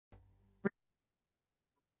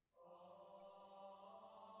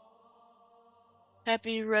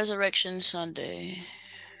Happy Resurrection Sunday.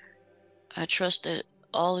 I trust that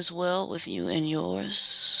all is well with you and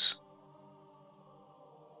yours.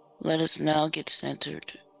 Let us now get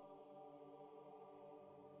centered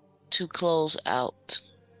to close out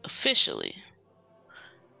officially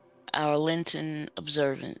our Lenten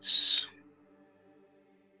observance.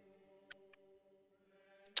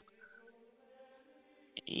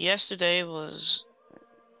 Yesterday was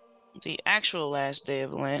the actual last day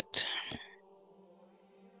of Lent,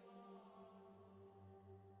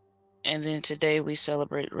 and then today we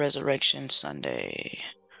celebrate Resurrection Sunday.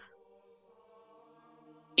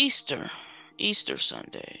 Easter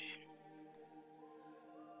Sunday.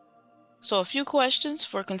 So a few questions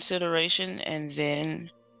for consideration, and then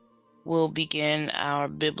we'll begin our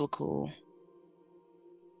biblical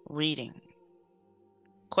reading.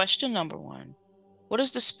 Question number 1. What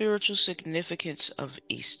is the spiritual significance of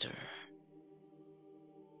Easter?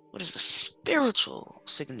 What is the spiritual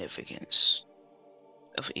significance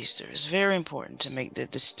of Easter? It's very important to make the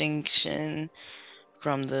distinction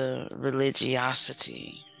from the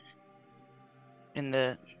religiosity and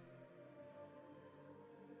the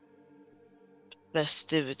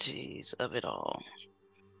festivities of it all.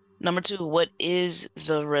 Number 2, what is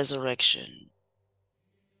the resurrection?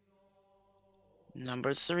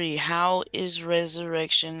 Number 3, how is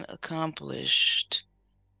resurrection accomplished?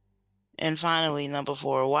 And finally, number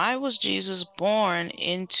 4, why was Jesus born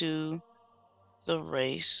into the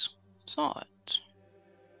race thought?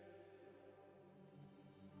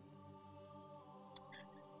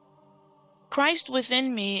 Christ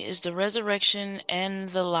within me is the resurrection and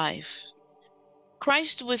the life.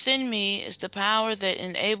 Christ within me is the power that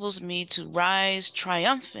enables me to rise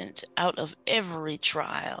triumphant out of every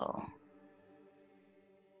trial.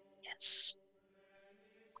 Yes.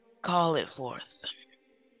 Call it forth.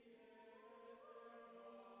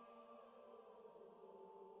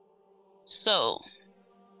 So,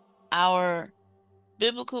 our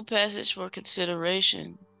biblical passage for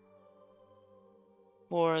consideration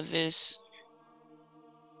for this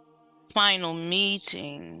final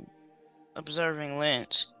meeting observing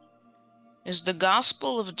Lent is the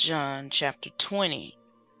Gospel of John, chapter 20.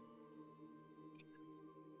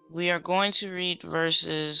 We are going to read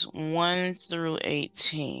verses 1 through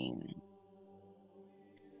 18.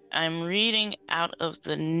 I'm reading out of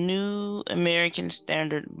the New American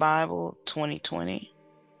Standard Bible 2020.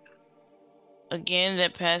 Again,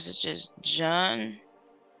 that passage is John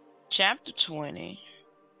chapter 20,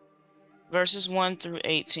 verses 1 through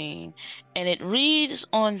 18. And it reads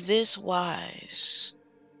on this wise.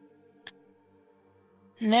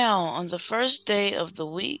 Now, on the first day of the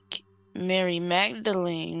week, Mary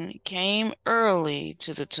Magdalene came early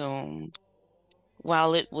to the tomb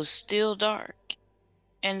while it was still dark,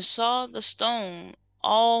 and saw the stone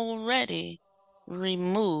already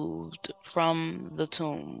removed from the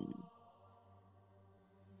tomb.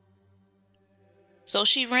 So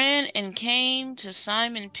she ran and came to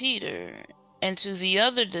Simon Peter and to the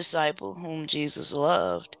other disciple whom Jesus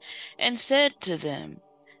loved, and said to them,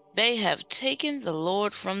 "They have taken the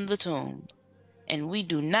Lord from the tomb, and we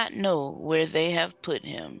do not know where they have put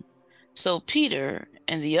him." So Peter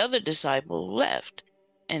and the other disciple left,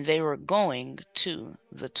 and they were going to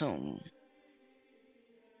the tomb.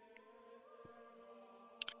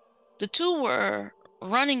 The two were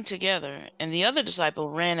running together, and the other disciple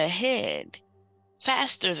ran ahead,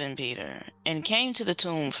 faster than Peter, and came to the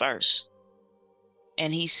tomb first.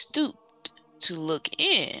 And he stooped to look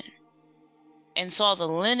in, and saw the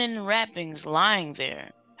linen wrappings lying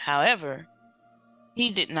there. However,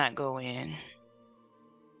 he did not go in.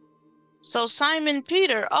 So Simon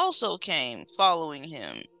Peter also came, following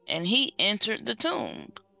him, and he entered the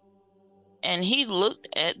tomb. And he looked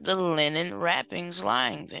at the linen wrappings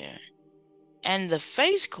lying there, and the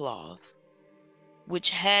face cloth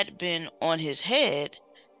which had been on his head,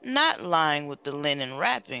 not lying with the linen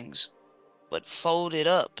wrappings, but folded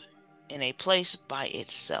up in a place by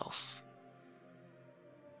itself.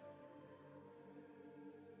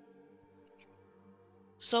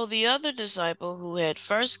 So the other disciple who had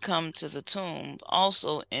first come to the tomb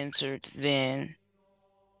also entered then,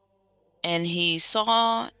 and he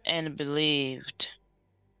saw and believed,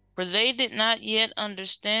 for they did not yet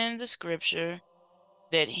understand the scripture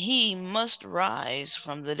that he must rise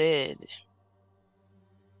from the dead.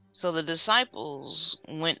 So the disciples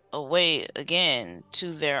went away again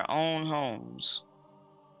to their own homes.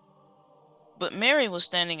 But Mary was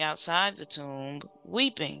standing outside the tomb,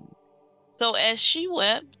 weeping. So as she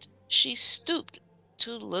wept, she stooped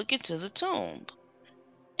to look into the tomb,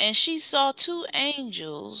 and she saw two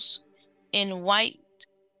angels in white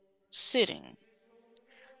sitting,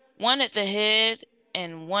 one at the head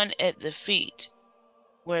and one at the feet,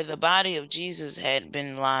 where the body of Jesus had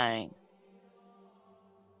been lying.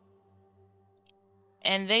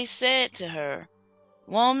 And they said to her,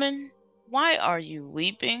 "Woman, why are you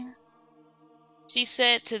weeping?" She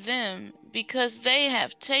said to them, "Because they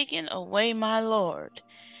have taken away my Lord,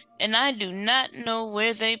 and I do not know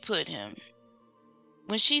where they put him."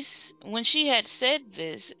 When she had said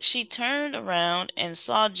this, she turned around and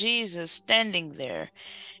saw Jesus standing there,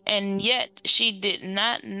 and yet she did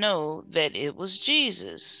not know that it was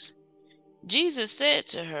Jesus. Jesus said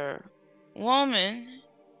to her, "Woman,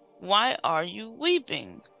 why are you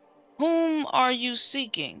weeping? Whom are you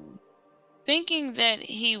seeking?" Thinking that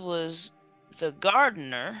he was the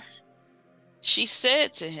gardener, she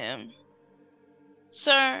said to him,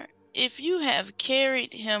 "Sir, if you have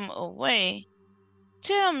carried him away,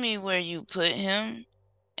 tell me where you put him,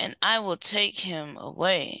 and I will take him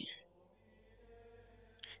away."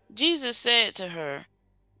 Jesus said to her,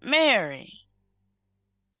 "Mary."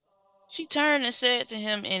 She turned and said to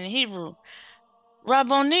him in Hebrew,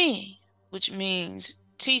 "Rabboni," which means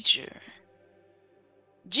teacher.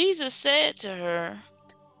 Jesus said to her,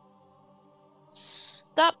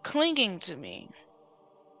 "Stop clinging to me,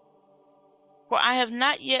 for I have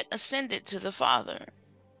not yet ascended to the Father.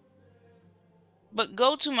 But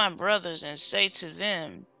go to my brothers and say to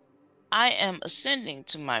them, I am ascending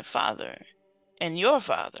to my Father and your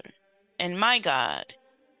Father, and my God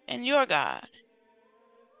and your God."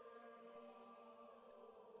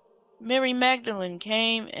 Mary Magdalene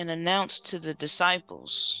came and announced to the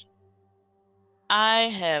disciples, "I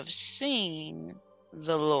have seen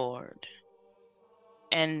the Lord,"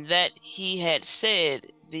 and that he had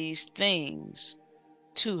said these things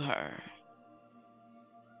to her.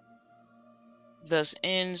 Thus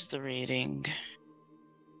ends the reading.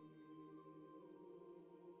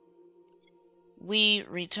 We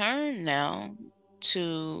return now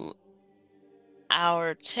to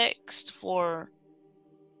our text for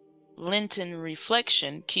Lenten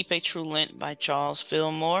reflection, Keep a True Lent by Charles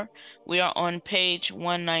Fillmore. We are on page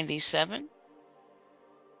 197.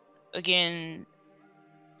 Again,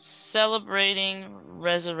 celebrating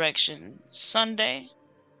Resurrection Sunday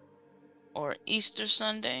or Easter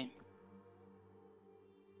Sunday,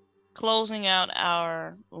 closing out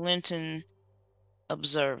our Lenten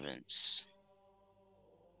observance.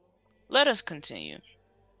 Let us continue.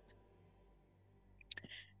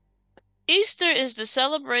 Easter is the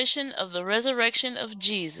celebration of the resurrection of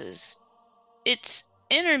Jesus. Its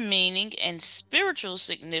inner meaning and spiritual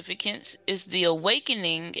significance is the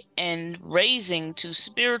awakening and raising to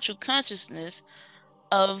spiritual consciousness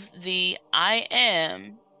of the I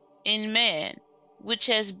am in man, which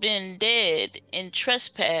has been dead in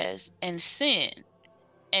trespass and sin,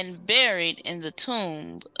 and buried in the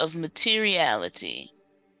tomb of materiality.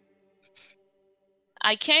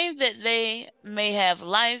 I came that they may have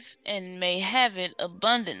life and may have it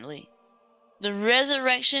abundantly. The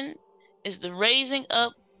resurrection is the raising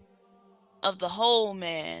up of the whole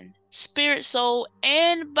man, spirit, soul,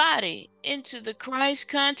 and body into the Christ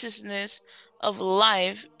consciousness of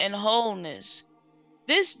life and wholeness.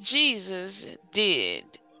 This Jesus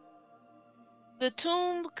did. The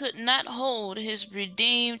tomb could not hold his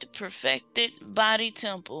redeemed, perfected body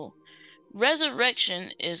temple. Resurrection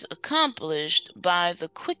is accomplished by the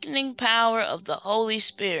quickening power of the Holy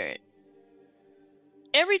Spirit.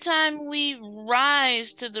 Every time we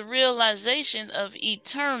rise to the realization of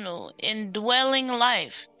eternal, indwelling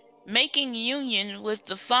life, making union with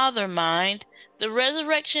the Father mind, the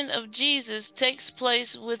resurrection of Jesus takes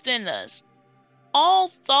place within us. All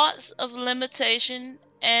thoughts of limitation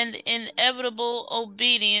and inevitable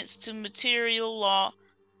obedience to material law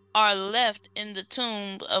are left in the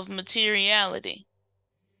tomb of materiality.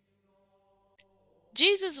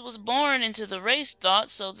 Jesus was born into the race thought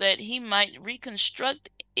so that he might reconstruct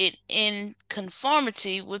it in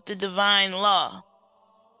conformity with the divine law.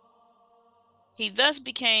 He thus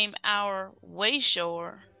became our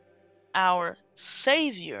way-shower, our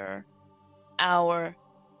savior, our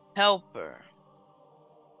helper.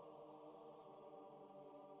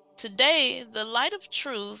 Today, the light of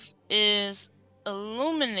truth is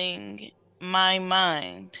illumining my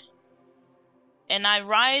mind, and I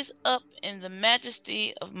rise up in the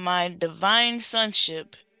majesty of my divine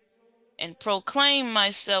sonship and proclaim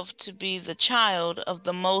myself to be the child of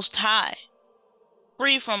the Most High,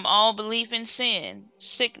 free from all belief in sin,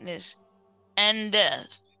 sickness, and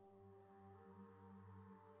death.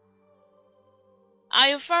 I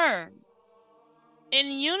affirm, in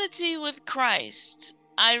unity with Christ,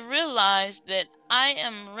 I realize that I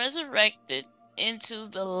am resurrected into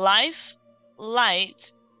the life,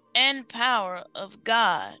 light, and power of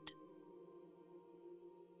God.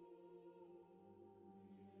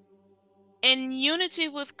 In unity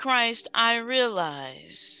with Christ, I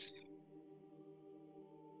realize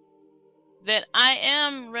that I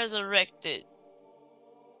am resurrected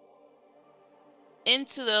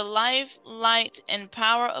into the life, light, and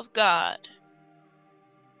power of God.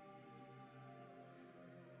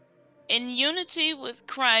 In unity with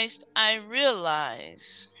Christ, I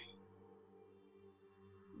realize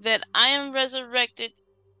that I am resurrected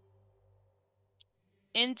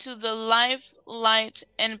into the life, light,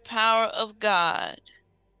 and power of God.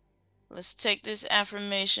 Let's take this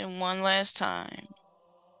affirmation one last time.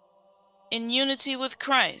 In unity with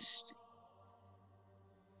Christ,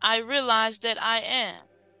 I realize that I am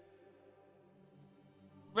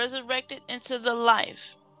resurrected into the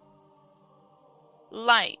life,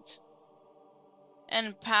 light,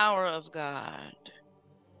 and power of God.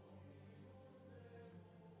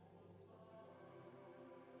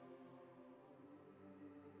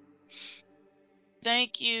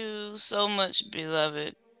 Thank you so much,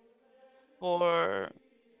 beloved, for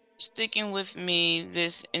sticking with me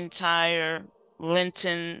this entire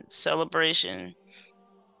Lenten celebration.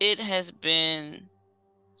 It has been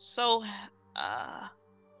so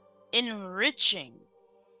enriching.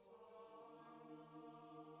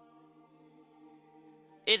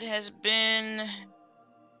 It has been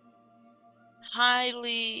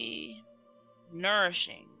highly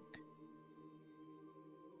nourishing,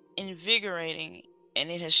 invigorating, and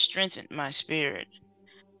it has strengthened my spirit.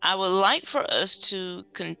 I would like for us to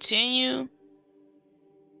continue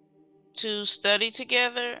to study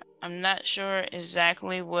together. I'm not sure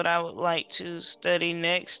exactly what I would like to study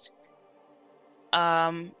next.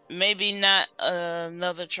 Maybe not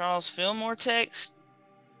another Charles Fillmore text,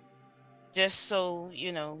 just so,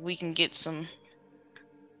 we can get some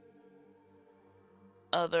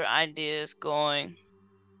other ideas going.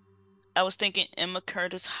 I was thinking Emma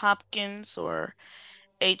Curtis Hopkins or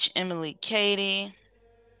H. Emily Cady.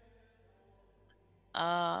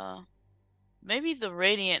 Uh, Maybe The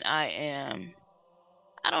Radiant I Am.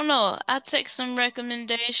 I don't know. I'll take some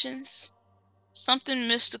recommendations. Something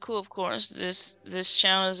mystical, of course. This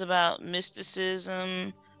channel is about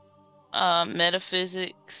mysticism,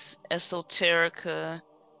 metaphysics, esoterica,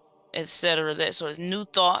 etc. That sort of new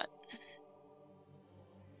thought.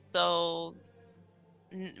 So,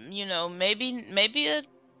 maybe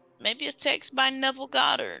a text by Neville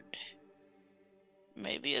Goddard.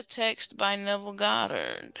 Maybe a text by Neville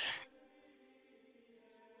Goddard.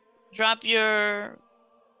 Drop your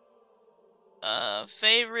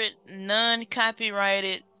favorite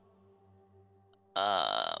non-copyrighted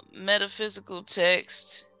metaphysical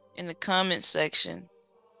text in the comment section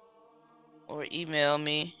or email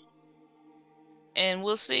me. And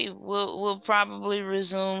we'll see. We'll probably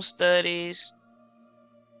resume studies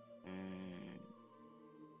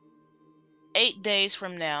 8 days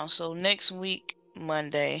from now. So next week,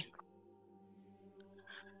 Monday.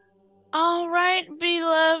 All right,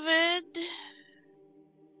 beloved.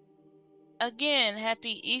 Again,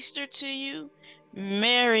 happy Easter to you.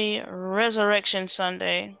 Merry Resurrection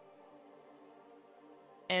Sunday.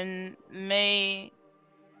 And may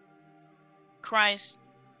Christ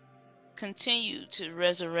continue to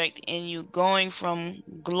resurrect in you, going from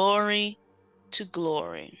glory to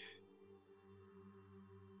glory,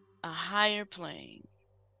 a higher plane,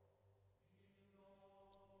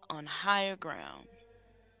 on higher ground.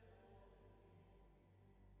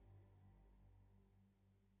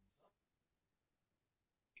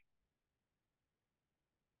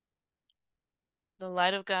 The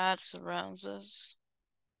light of God surrounds us.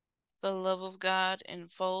 The love of God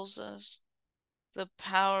enfolds us. The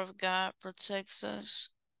power of God protects us.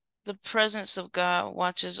 The presence of God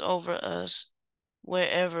watches over us.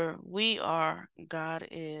 Wherever we are, God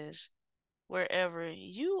is. Wherever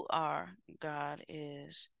you are, God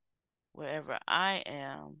is. Wherever I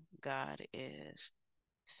am, God is.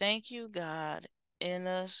 Thank you, God, in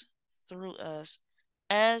us, through us,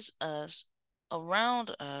 as us,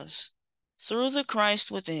 around us, through the Christ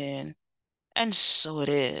within, and so it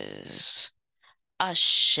is.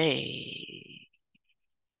 Ashe.